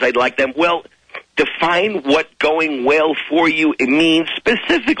well as I'd like them. Well, define what going well for you it means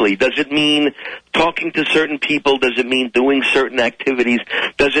specifically. Does it mean talking to certain people? Does it mean doing certain activities?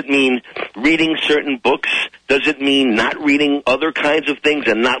 Does it mean reading certain books? Does it mean not reading other kinds of things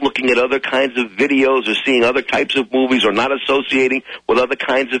and not looking at other kinds of videos or seeing other types of movies or not associating with other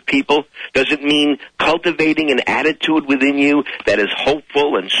kinds of people? Does it mean cultivating an attitude within you that is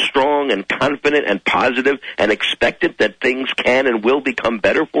hopeful and strong and confident and positive and expectant that things can and will become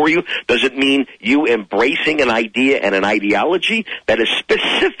better for you? Does it mean you embracing an idea and an ideology that is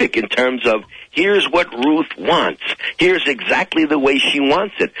specific in terms of here's what Ruth wants. Here's exactly the way she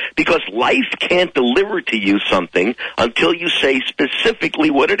wants it. Because life can't deliver to you something until you say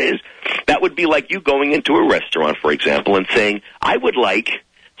specifically what it is. That would be like you going into a restaurant, for example, and saying, I would like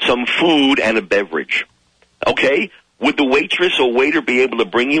some food and a beverage. Okay? Would the waitress or waiter be able to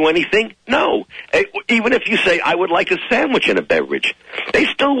bring you anything? No. Even if you say, I would like a sandwich and a beverage, they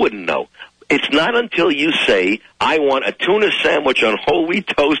still wouldn't know. It's not until you say, I want a tuna sandwich on whole wheat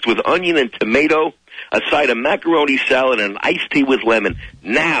toast with onion and tomato, a side of macaroni salad, and an iced tea with lemon.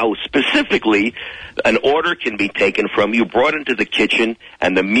 Now, specifically, an order can be taken from you, brought into the kitchen,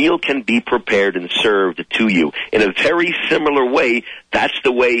 and the meal can be prepared and served to you. In a very similar way, that's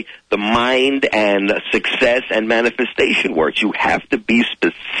the way the mind and success and manifestation works. You have to be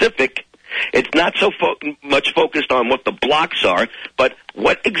specific. It's not so much focused on what the blocks are, but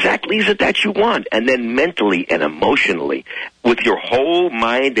what exactly is it that you want? And then mentally and emotionally, with your whole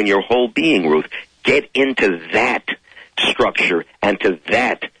mind and your whole being, Ruth, get into that structure and to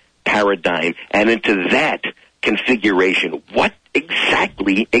that paradigm and into that configuration. What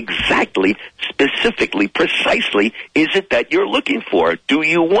exactly, specifically, precisely is it that you're looking for? Do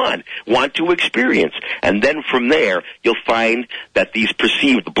you want to experience? And then from there, you'll find that these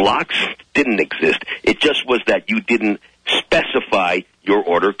perceived blocks didn't exist. It just was that you didn't specify your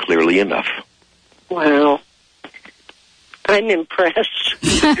order clearly enough. Wow. I'm impressed.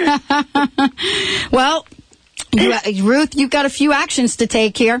 Well, Ruth, you've got a few actions to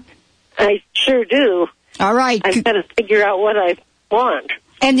take here. I sure do. All right. I've got to figure out what I want.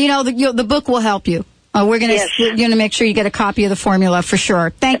 And, the book will help you. We're going to make sure you get a copy of the formula for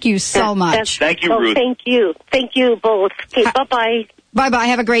sure. Thank you so much. Thank you, Ruth. Thank you. Thank you both. Okay, bye-bye. Bye-bye.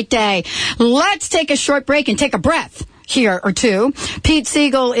 Have a great day. Let's take a short break and take a breath here or two. Pete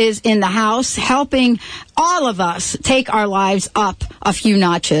Siegel is in the house helping all of us take our lives up a few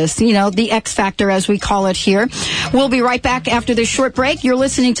notches. The X Factor, as we call it here. We'll be right back after this short break. You're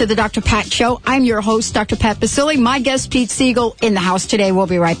listening to the Dr. Pat Show. I'm your host, Dr. Pat Basile. My guest, Pete Siegel, in the house today. We'll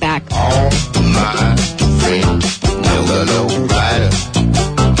be right back. All my friends know the low rider.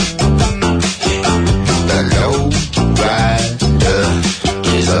 The low rider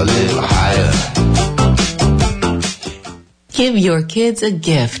is a little higher. Give your kids a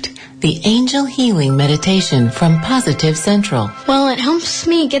gift. The Angel Healing Meditation from Positive Central. Well, it helps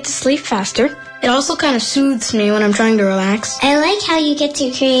me get to sleep faster. It also kind of soothes me when I'm trying to relax. I like how you get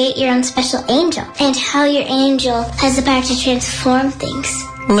to create your own special angel and how your angel has the power to transform things.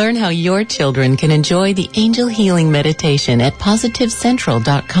 Learn how your children can enjoy the Angel Healing Meditation at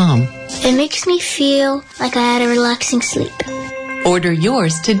PositiveCentral.com. It makes me feel like I had a relaxing sleep. Order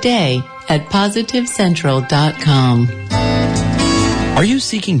yours today at PositiveCentral.com. Are you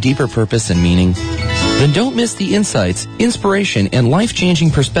seeking deeper purpose and meaning? Then don't miss the insights, inspiration, and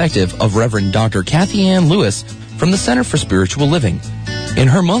life-changing perspective of Reverend Dr. Kathy Ann Lewis from the Center for Spiritual Living. In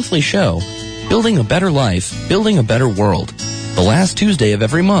her monthly show, Building a Better Life, Building a Better World, the last Tuesday of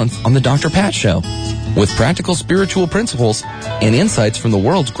every month on the Dr. Pat Show, with practical spiritual principles and insights from the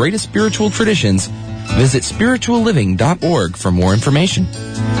world's greatest spiritual traditions. Visit spiritualliving.org for more information.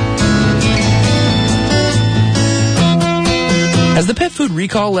 Has the pet food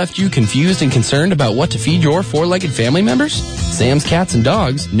recall left you confused and concerned about what to feed your four-legged family members? Sam's Cats and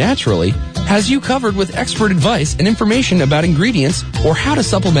Dogs, naturally, has you covered with expert advice and information about ingredients or how to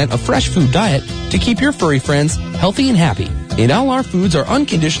supplement a fresh food diet to keep your furry friends healthy and happy. And all our foods are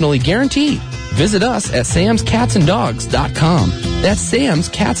unconditionally guaranteed. Visit us at samscatsanddogs.com. That's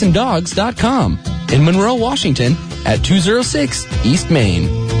samscatsanddogs.com. In Monroe, Washington at 206 East Main.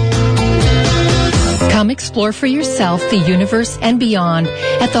 Come explore for yourself the universe and beyond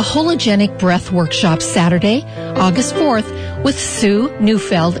at the Hologenic Breath Workshop Saturday, August 4th with Sue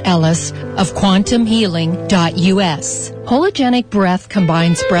Neufeld Ellis of quantumhealing.us. Hologenic Breath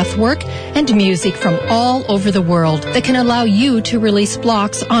combines breath work and music from all over the world that can allow you to release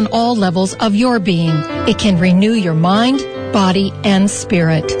blocks on all levels of your being. It can renew your mind, body, and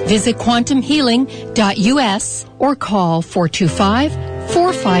spirit. Visit quantumhealing.us or call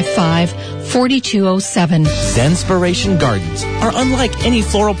 425-455-4207. Zenspiration Gardens are unlike any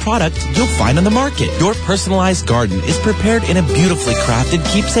floral product you'll find on the market. Your personalized garden is prepared in a beautifully crafted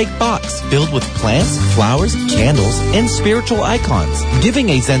keepsake box filled with plants, flowers, candles, and spiritual icons. Giving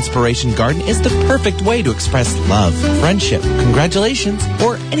a Zenspiration garden is the perfect way to express love, friendship, congratulations,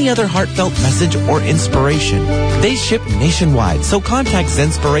 or any other heartfelt message or inspiration. They ship nationwide, so contact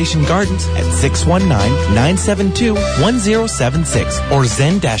Zenspiration Gardens at 619-972-1076 or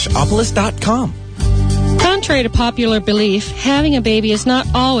zen-opolis.com. Contrary to popular belief, having a baby is not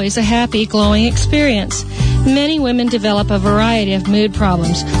always a happy, glowing experience. Many women develop a variety of mood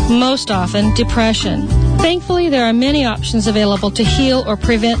problems, most often depression. Thankfully, there are many options available to heal or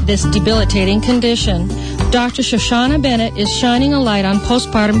prevent this debilitating condition. Dr. Shoshana Bennett is shining a light on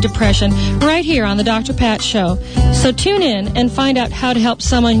postpartum depression right here on the Dr. Pat Show. So tune in and find out how to help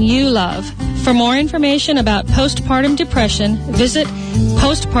someone you love. For more information about postpartum depression, visit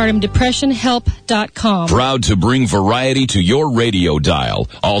postpartumdepressionhelp.com. Proud to bring variety to your radio dial.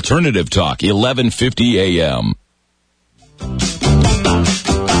 Alternative Talk, 1150 AM.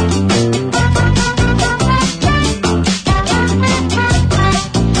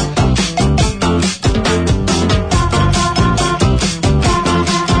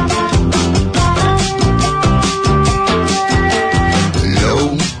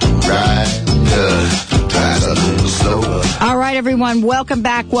 Everyone, welcome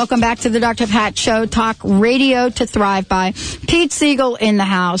back to the Dr. Pat Show, talk radio to thrive by. Pete Siegel in the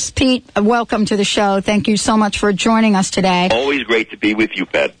house. Pete, welcome to the show. Thank you so much for joining us today. Always great to be with you,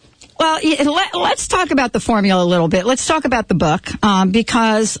 Pat. Well, let's talk about the formula a little bit. Let's talk about the book,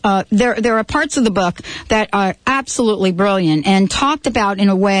 because there are parts of the book that are absolutely brilliant and talked about in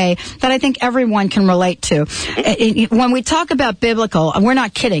a way that I think everyone can relate to. When we talk about biblical, we're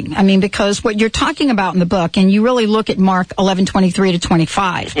not kidding. I mean, because what you're talking about in the book, and you really look at Mark 11:23 to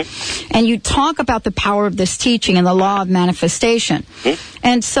 25, and you talk about the power of this teaching and the law of manifestation.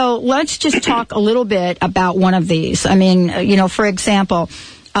 And so let's just talk a little bit about one of these. I mean, for example,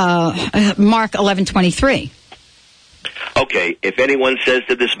 Mark 11:23. Okay, if anyone says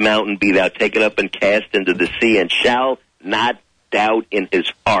to this mountain, be thou taken up and cast into the sea, and shall not doubt in his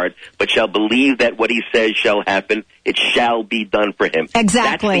heart, but shall believe that what he says shall happen, it shall be done for him.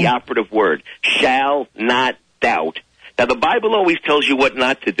 Exactly. That's the operative word. Shall not doubt. Now, the Bible always tells you what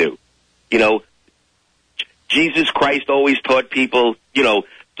not to do. Jesus Christ always taught people,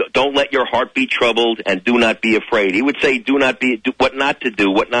 don't let your heart be troubled and do not be afraid. He would say, what not to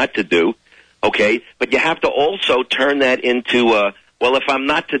do, okay? But you have to also turn that into,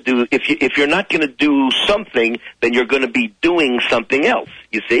 if you're not going to do something, then you're going to be doing something else,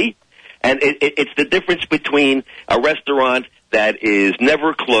 you see? And it's the difference between a restaurant that is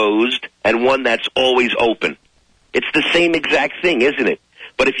never closed and one that's always open. It's the same exact thing, isn't it?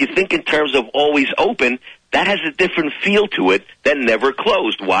 But if you think in terms of always open, that has a different feel to it than never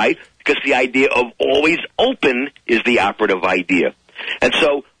closed. Why? Because the idea of always open is the operative idea. And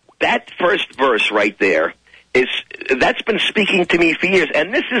so that first verse right there that's been speaking to me for years.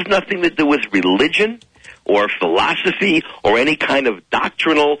 And this has nothing to do with religion or philosophy or any kind of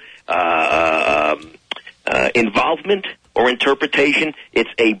doctrinal involvement or interpretation. It's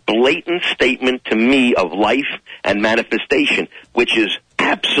a blatant statement to me of life and manifestation, which is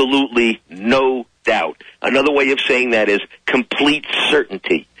absolutely no doubt. Another way of saying that is complete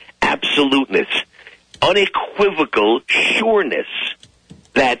certainty, absoluteness, unequivocal sureness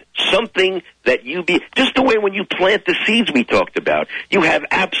that something that just the way when you plant the seeds we talked about, you have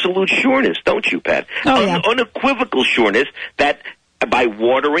absolute sureness, don't you, Pat? Oh, yeah. Unequivocal sureness that by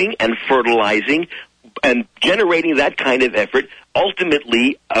watering and fertilizing and generating that kind of effort,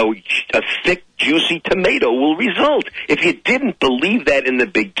 ultimately a thick, juicy tomato will result. If you didn't believe that in the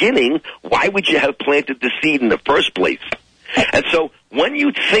beginning, why would you have planted the seed in the first place? And so when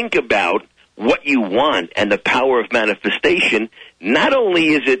you think about what you want and the power of manifestation, not only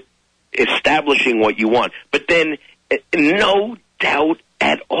is it establishing what you want, but then no doubt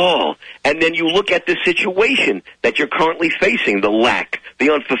at all. And then you look at the situation that you're currently facing, the lack, the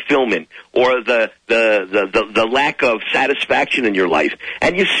unfulfillment, or the lack of satisfaction in your life.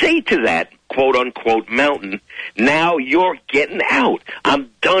 And you say to that, quote-unquote mountain. Now you're getting out. I'm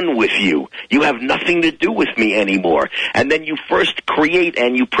done with you. You have nothing to do with me anymore. And then you first create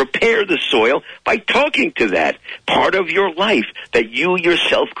and you prepare the soil by talking to that part of your life that you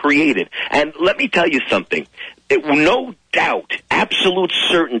yourself created. And let me tell you something. No doubt, absolute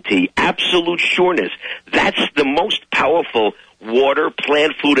certainty, absolute sureness, that's the most powerful water,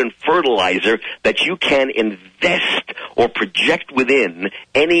 plant food, and fertilizer that you can invest or project within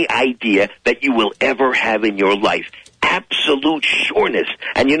any idea that you will ever have in your life. Absolute sureness.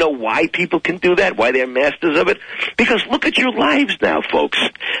 And you know why people can do that? Why they're masters of it? Because look at your lives now, folks.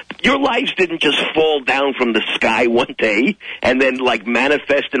 Your lives didn't just fall down from the sky one day and then like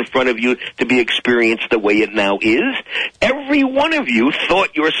manifest in front of you to be experienced the way it now is. Every one of you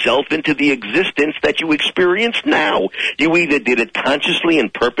thought yourself into the existence that you experience now. You either did it consciously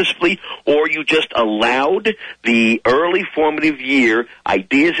and purposefully, or you just allowed the early formative year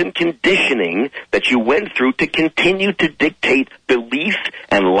ideas and conditioning that you went through to continue to dictate belief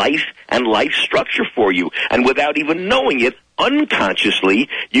and life structure for you. And without even knowing it, unconsciously,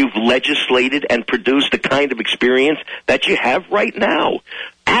 you've legislated and produced the kind of experience that you have right now.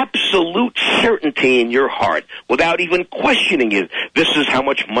 Absolute certainty in your heart, without even questioning it. This is how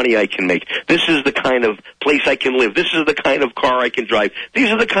much money I can make. This is the kind of place I can live. This is the kind of car I can drive. These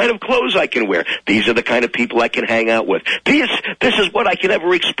are the kind of clothes I can wear. These are the kind of people I can hang out with. This is what I can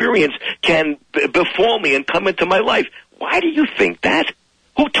ever experience can befall me and come into my life. Why do you think that?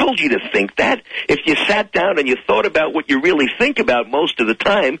 Who told you to think that? If you sat down and you thought about what you really think about most of the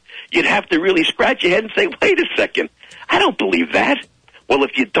time, you'd have to really scratch your head and say, wait a second, I don't believe that. Well,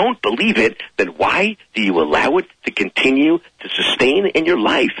 if you don't believe it, then why do you allow it to continue to sustain in your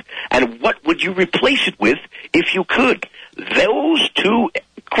life? And what would you replace it with if you could? Those two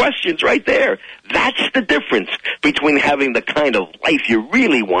questions right there. That's the difference between having the kind of life you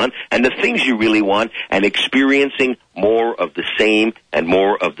really want and the things you really want and experiencing more of the same and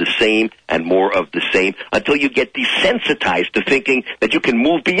more of the same and more of the same until you get desensitized to thinking that you can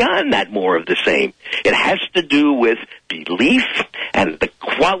move beyond that more of the same. It has to do with belief and the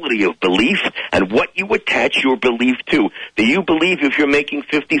quality of belief and what you attach your belief to. Do you believe if you're making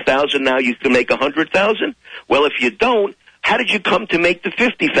 $50,000 now you can make $100,000? Well, if you don't, how did you come to make the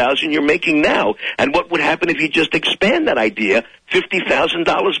 $50,000 you're making now? And what would happen if you just expand that idea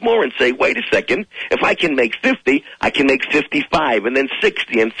 $50,000 more and say, wait a second, if I can make 50, I can make 55 and then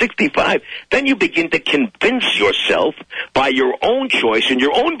 60 and 65. Then you begin to convince yourself by your own choice and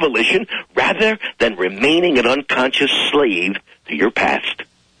your own volition rather than remaining an unconscious slave to your past.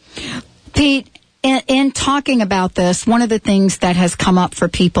 Pete, in talking about this, one of the things that has come up for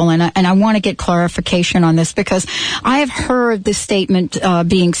people, and I want to get clarification on this because I have heard this statement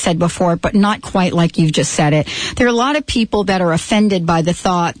being said before, but not quite like you just said it. There are a lot of people that are offended by the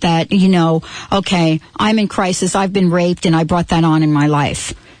thought that, okay, I'm in crisis, I've been raped, and I brought that on in my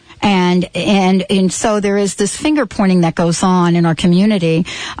life. And so there is this finger pointing that goes on in our community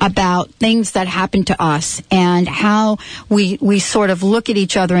about things that happen to us and how we sort of look at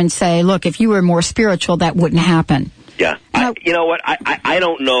each other and say, look, if you were more spiritual, that wouldn't happen. Yeah. You know what? I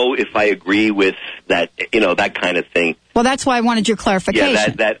don't know if I agree with that, that kind of thing. Well, that's why I wanted your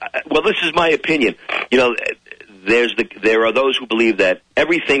clarification. Yeah, well, this is my opinion. There are those who believe that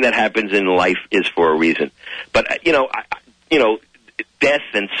everything that happens in life is for a reason. But, death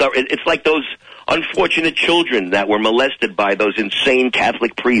and sorrow. It's like those unfortunate children that were molested by those insane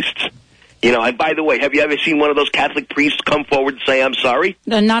Catholic priests. And by the way, have you ever seen one of those Catholic priests come forward and say, I'm sorry?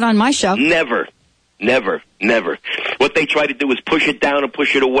 Not on my show. Never. What they try to do is push it down and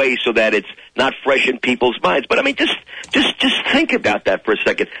push it away so that it's not fresh in people's minds. But I mean, just think about that for a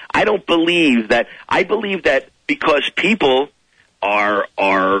second. I believe that because people are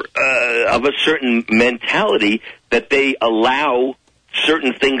of a certain mentality that they allow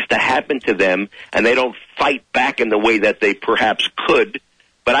certain things to happen to them and they don't fight back in the way that they perhaps could.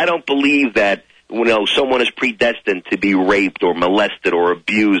 But I don't believe that, someone is predestined to be raped or molested or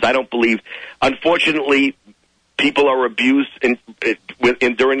abused. I don't believe, unfortunately, people are abused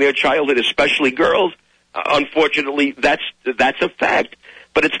during their childhood, especially girls. Unfortunately, that's a fact.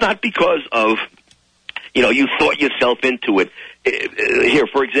 But it's not because of, you thought yourself into it. Here,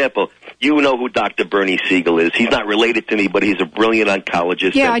 for example, you know who Dr. Bernie Siegel is. He's not related to me, but he's a brilliant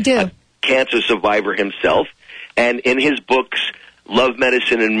oncologist. Yeah, I do. A cancer survivor himself. And in his books, Love,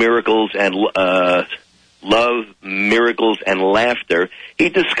 Medicine, and Miracles, and Love, Miracles, and Laughter, he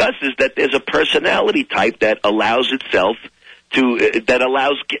discusses that there's a personality type that allows itself to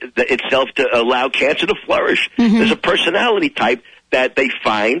allow cancer to flourish. Mm-hmm. There's a personality type that they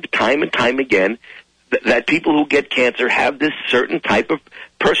find time and time again that people who get cancer have this certain type of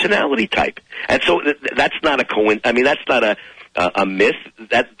personality type. And so that's not a that's not a myth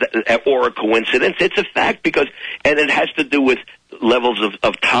or a coincidence. It's a fact and it has to do with levels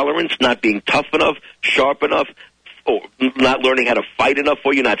of tolerance, not being tough enough, sharp enough, or not learning how to fight enough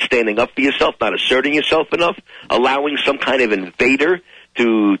for you, not standing up for yourself, not asserting yourself enough, allowing some kind of invader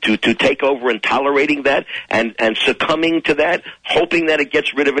to take over and tolerating that and succumbing to that, hoping that it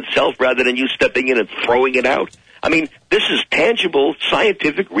gets rid of itself rather than you stepping in and throwing it out. I mean, this is tangible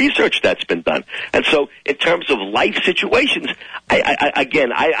scientific research that's been done. And so in terms of life situations, I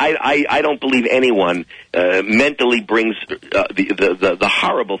don't believe anyone mentally brings the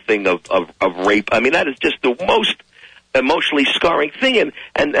horrible thing of rape. I mean, that is just the most emotionally scarring thing.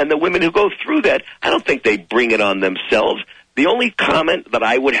 And the women who go through that, I don't think they bring it on themselves. The only comment that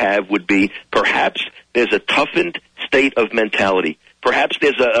I would have would be perhaps there's a toughened state of mentality. Perhaps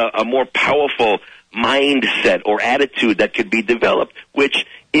there's a more powerful mindset or attitude that could be developed, which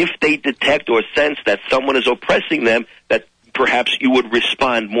if they detect or sense that someone is oppressing them, that perhaps you would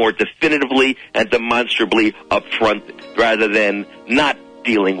respond more definitively and demonstrably up front rather than not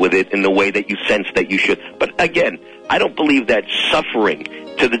dealing with it in the way that you sense that you should. But again, I don't believe that suffering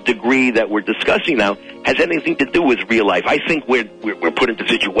to the degree that we're discussing now has anything to do with real life. I think we're put into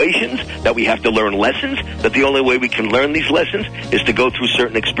situations that we have to learn lessons, that the only way we can learn these lessons is to go through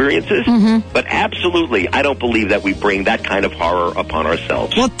certain experiences. Mm-hmm. But absolutely, I don't believe that we bring that kind of horror upon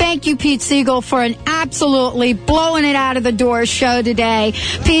ourselves. Well, thank you, Pete Siegel, for an absolutely blowing it out of the door show today.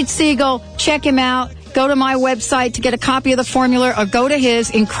 Pete Siegel, check him out. Go to my website to get a copy of the formula or go to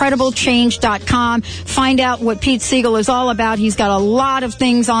his IncredibleChange.com. Find out what Pete Siegel is all about. He's got a lot of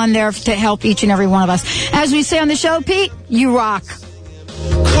things on there to help each and every one of us. As we say on the show, Pete, you rock.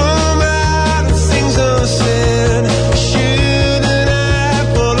 Come out and things are said.